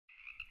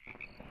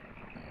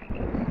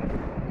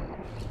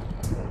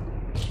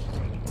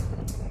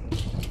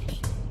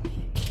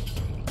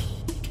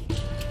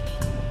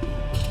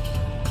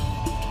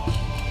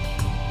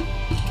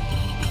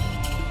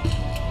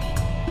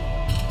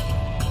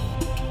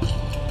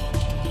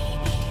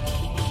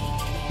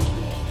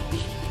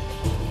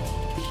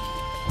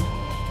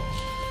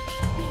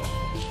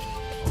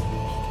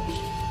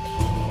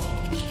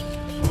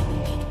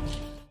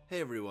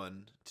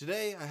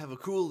Today I have a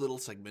cool little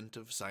segment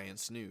of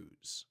science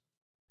news.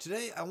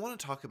 Today I want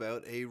to talk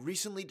about a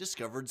recently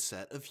discovered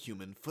set of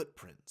human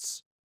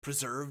footprints,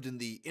 preserved in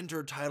the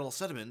intertidal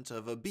sediment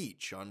of a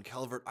beach on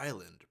Calvert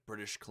Island,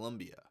 British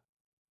Columbia.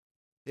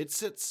 It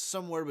sits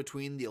somewhere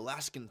between the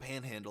Alaskan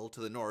Panhandle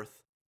to the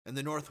north and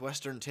the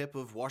northwestern tip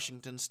of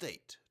Washington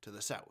State to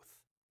the south.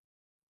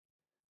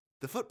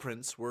 The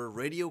footprints were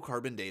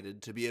radiocarbon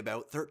dated to be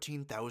about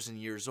 13,000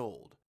 years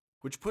old,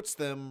 which puts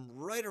them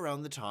right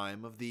around the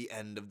time of the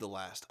end of the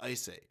last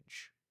ice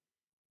age.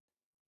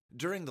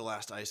 During the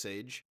last ice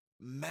age,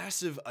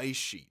 massive ice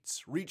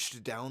sheets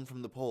reached down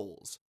from the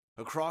poles,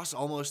 across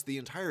almost the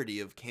entirety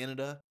of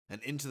Canada and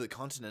into the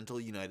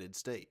continental United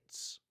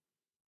States.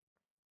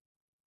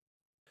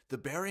 The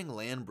Bering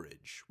Land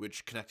Bridge,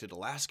 which connected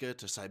Alaska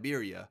to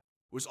Siberia,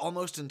 was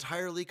almost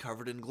entirely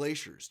covered in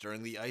glaciers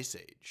during the Ice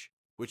Age,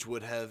 which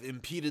would have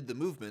impeded the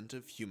movement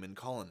of human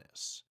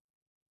colonists.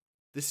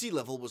 The sea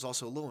level was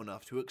also low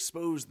enough to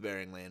expose the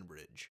Bering Land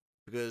Bridge,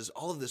 because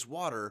all of this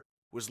water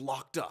was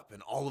locked up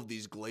in all of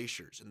these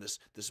glaciers in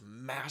this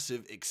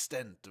massive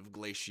extent of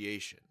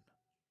glaciation.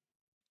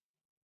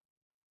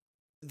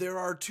 There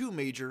are two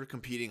major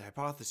competing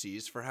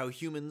hypotheses for how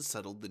humans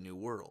settled the New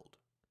World.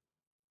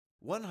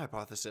 One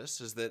hypothesis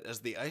is that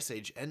as the Ice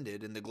Age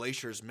ended and the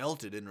glaciers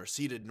melted and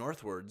receded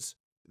northwards,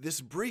 this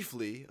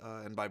briefly,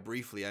 and by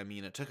briefly I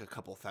mean it took a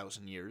couple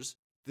thousand years,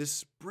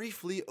 this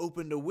briefly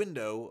opened a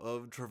window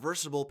of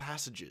traversable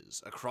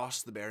passages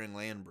across the Bering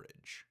Land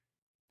Bridge.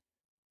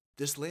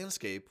 This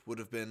landscape would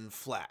have been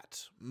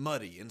flat,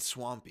 muddy, and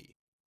swampy,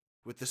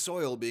 with the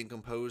soil being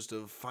composed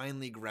of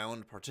finely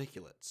ground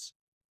particulates.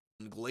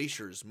 When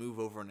glaciers move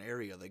over an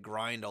area, they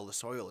grind all the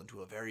soil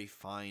into a very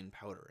fine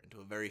powder, into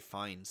a very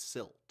fine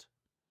silt.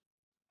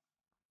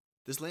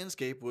 This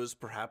landscape was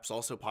perhaps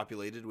also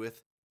populated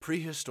with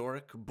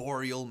prehistoric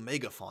boreal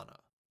megafauna,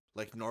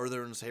 like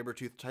northern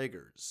saber-toothed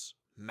tigers,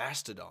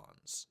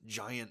 mastodons,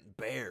 giant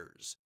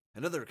bears,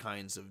 and other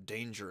kinds of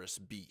dangerous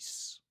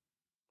beasts.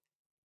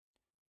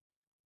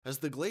 As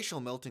the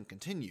glacial melting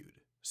continued,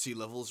 sea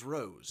levels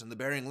rose and the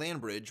Bering Land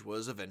Bridge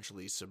was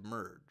eventually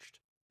submerged,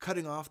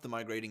 cutting off the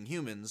migrating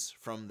humans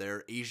from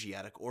their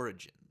Asiatic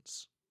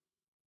origins.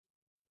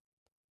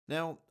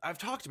 Now, I've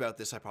talked about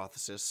this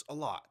hypothesis a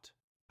lot.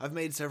 I've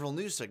made several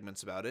news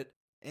segments about it,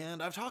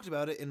 and I've talked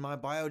about it in my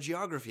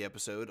biogeography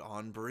episode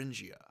on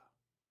Beringia.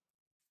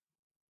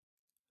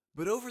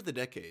 But over the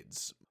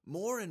decades,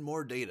 more and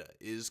more data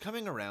is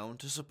coming around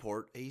to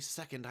support a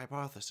second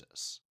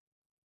hypothesis.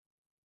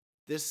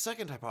 This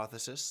second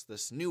hypothesis,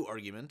 this new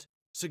argument,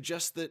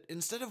 suggests that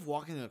instead of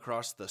walking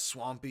across the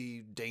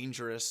swampy,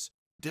 dangerous,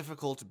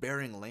 difficult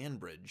Bering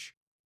Land Bridge,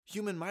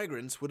 human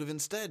migrants would have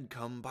instead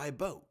come by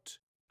boat,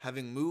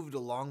 having moved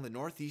along the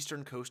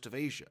northeastern coast of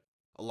Asia,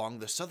 along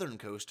the southern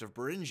coast of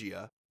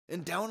Beringia,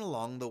 and down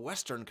along the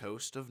western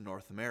coast of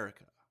North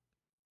America.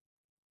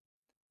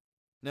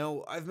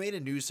 Now, I've made a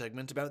news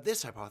segment about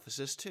this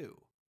hypothesis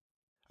too.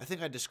 I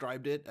think I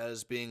described it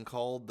as being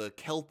called the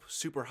Kelp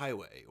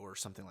Superhighway, or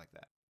something like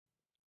that.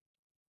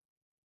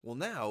 Well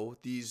now,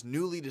 these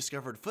newly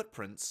discovered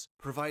footprints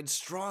provide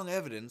strong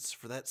evidence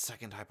for that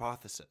second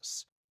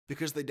hypothesis,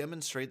 because they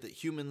demonstrate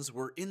that humans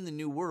were in the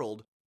New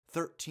World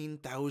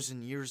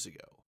 13,000 years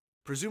ago,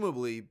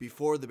 presumably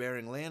before the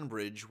Bering Land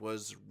Bridge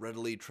was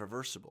readily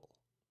traversable.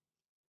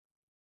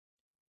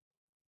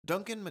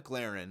 Duncan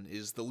McLaren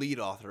is the lead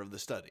author of the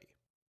study,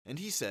 and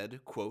he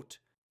said, quote,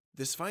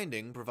 "This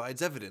finding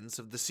provides evidence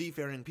of the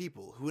seafaring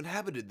people who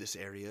inhabited this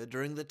area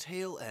during the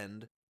tail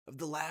end of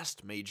the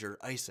last major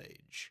ice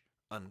age."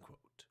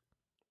 Unquote.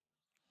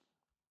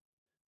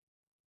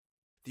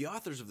 The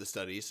authors of the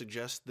study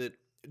suggest that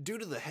due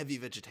to the heavy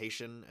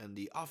vegetation and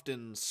the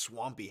often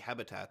swampy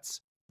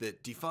habitats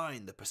that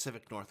define the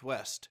Pacific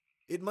Northwest,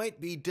 it might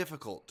be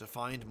difficult to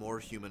find more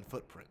human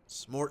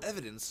footprints, more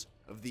evidence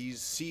of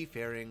these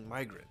seafaring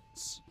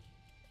migrants.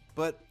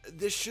 But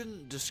this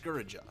shouldn't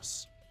discourage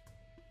us.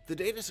 The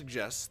data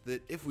suggests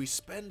that if we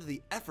spend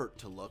the effort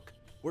to look,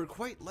 we're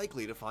quite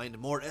likely to find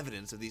more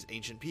evidence of these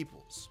ancient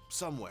peoples,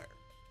 somewhere.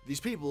 These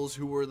peoples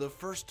who were the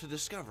first to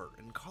discover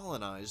and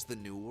colonize the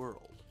New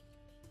World.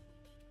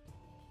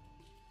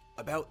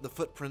 About the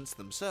footprints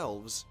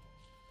themselves,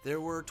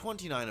 there were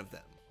 29 of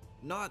them,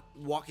 not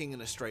walking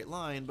in a straight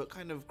line, but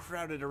kind of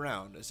crowded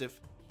around as if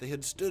they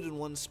had stood in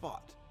one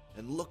spot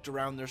and looked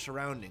around their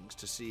surroundings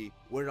to see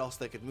where else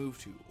they could move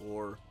to,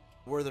 or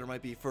where there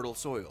might be fertile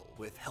soil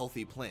with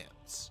healthy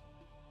plants.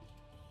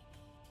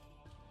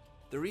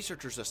 The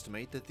researchers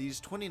estimate that these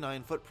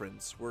 29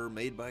 footprints were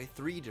made by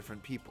 3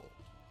 different people.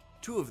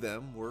 2 of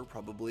them were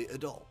probably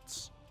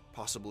adults,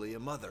 possibly a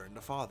mother and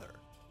a father,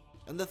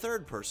 and the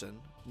third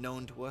person,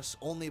 known to us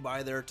only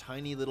by their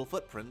tiny little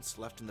footprints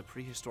left in the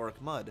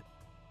prehistoric mud,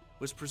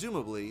 was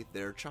presumably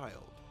their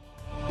child.